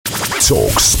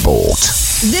talkSPORT.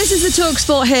 This is the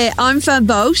talkSPORT here. I'm Fern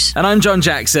Bosch. And I'm John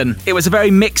Jackson. It was a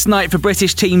very mixed night for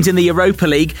British teams in the Europa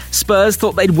League. Spurs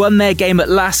thought they'd won their game at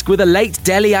last with a late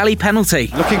Dele Alli penalty.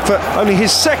 Looking for only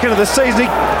his second of the season.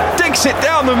 He dinks it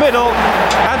down the middle,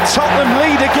 and Tottenham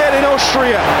lead again in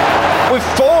Austria. With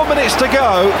 4 minutes to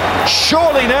go,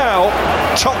 surely now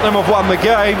Tottenham have won the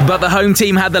game. But the home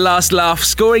team had the last laugh,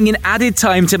 scoring in added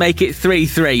time to make it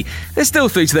 3-3. They're still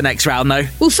through to the next round, though.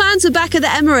 Well, fans are back at the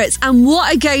Emirates, and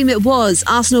what a game it was.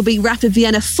 Arsenal beat Rapid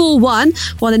Vienna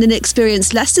 4-1, while an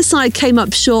inexperienced Leicester side came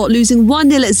up short, losing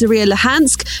 1-0 at Zaria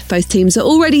Luhansk. Both teams are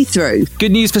already through.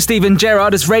 Good news for Steven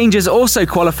Gerrard, as Rangers also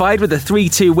qualified with a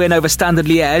 3-2 win over Standard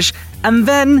Liège. And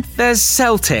then there's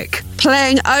Celtic.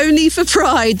 Playing only for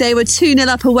pride, they were 2-0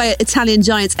 up away at Italian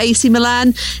giants AC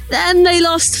Milan. Then they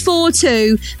lost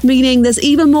 4-2, meaning there's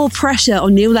even more pressure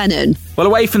on Neil Lennon. Well,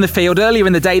 away from the field, earlier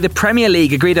in the day, the Premier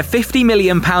League agreed a £50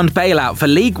 million bailout for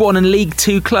League One and League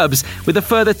Two clubs, with a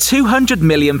further £200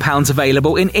 million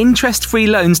available in interest-free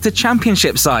loans to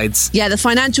Championship sides. Yeah, the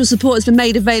financial support has been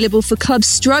made available for clubs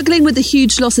struggling with the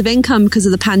huge loss of income because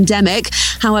of the pandemic.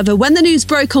 However, when the news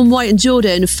broke on White and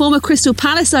Jordan, former Crystal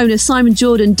Palace owner Simon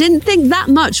Jordan didn't think that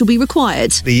much will be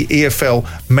required. The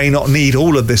EFL may not need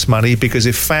all of this money, because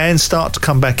if fans start to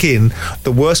come back in,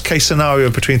 the worst case scenario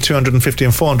between 250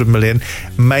 and 400 million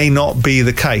may not be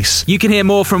the case. You can hear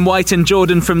more from White and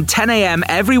Jordan from 10 a.m.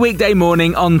 every weekday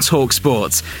morning on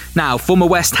talkSPORT. Now, former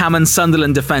West Ham and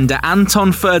Sunderland defender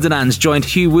Anton Ferdinand joined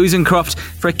Hugh Woozencroft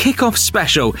for a kick-off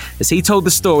special as he told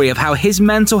the story of how his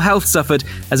mental health suffered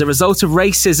as a result of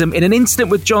racism in an incident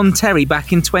with John Terry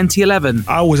back in 2011.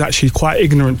 I was actually quite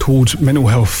ignorant towards mental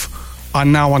health. I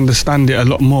now understand it a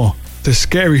lot more. The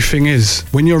scary thing is,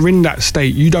 when you're in that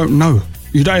state, you don't know.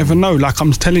 You don't even know. Like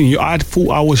I'm telling you, I thought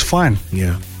I was fine.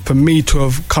 Yeah. For me to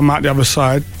have come out the other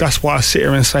side, that's why I sit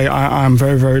here and say I'm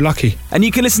very, very lucky. And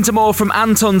you can listen to more from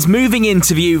Anton's moving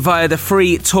interview via the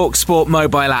free talkSPORT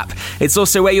mobile app. It's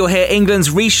also where you'll hear England's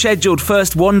rescheduled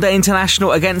first one-day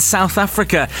international against South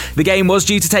Africa. The game was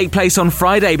due to take place on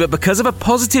Friday, but because of a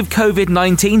positive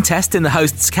COVID-19 test in the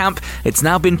hosts' camp, it's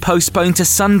now been postponed to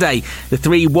Sunday. The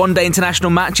 3 one-day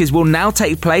international matches will now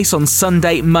take place on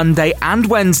Sunday, Monday and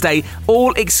Wednesday,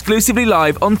 all exclusively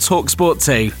live on talkSPORT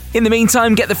 2. In the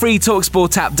meantime, get the free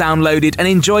talkSPORT app downloaded and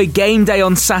enjoy game day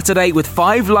on Saturday with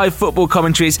 5 live football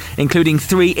commentaries, including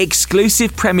 3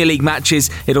 exclusive Premier League matches.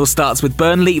 It all starts with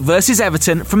Burnley versus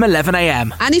Everton from 11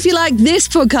 a.m. And if you like this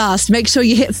podcast, make sure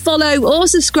you hit follow or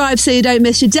subscribe so you don't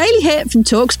miss your daily hit from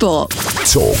talkSPORT.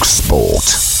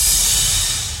 talkSPORT.